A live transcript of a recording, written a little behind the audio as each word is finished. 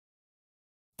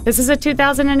This is a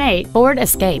 2008 Ford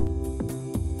Escape.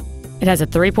 It has a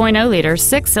 3.0-liter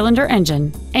six-cylinder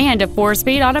engine and a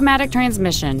 4-speed automatic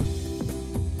transmission.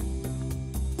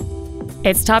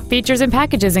 Its top features and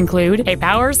packages include a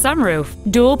power sunroof,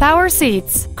 dual power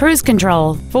seats, cruise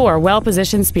control, 4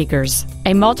 well-positioned speakers,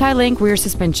 a multi-link rear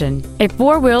suspension, a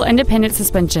 4-wheel independent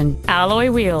suspension, alloy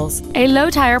wheels, a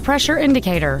low tire pressure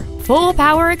indicator, full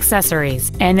power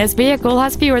accessories, and this vehicle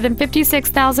has fewer than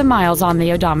 56,000 miles on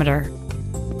the odometer.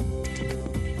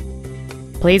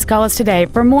 Please call us today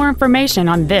for more information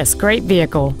on this great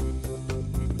vehicle.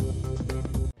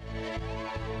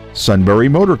 Sunbury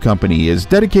Motor Company is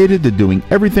dedicated to doing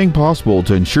everything possible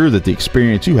to ensure that the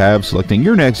experience you have selecting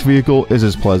your next vehicle is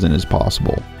as pleasant as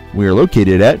possible. We are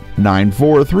located at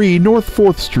 943 North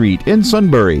 4th Street in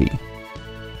Sunbury.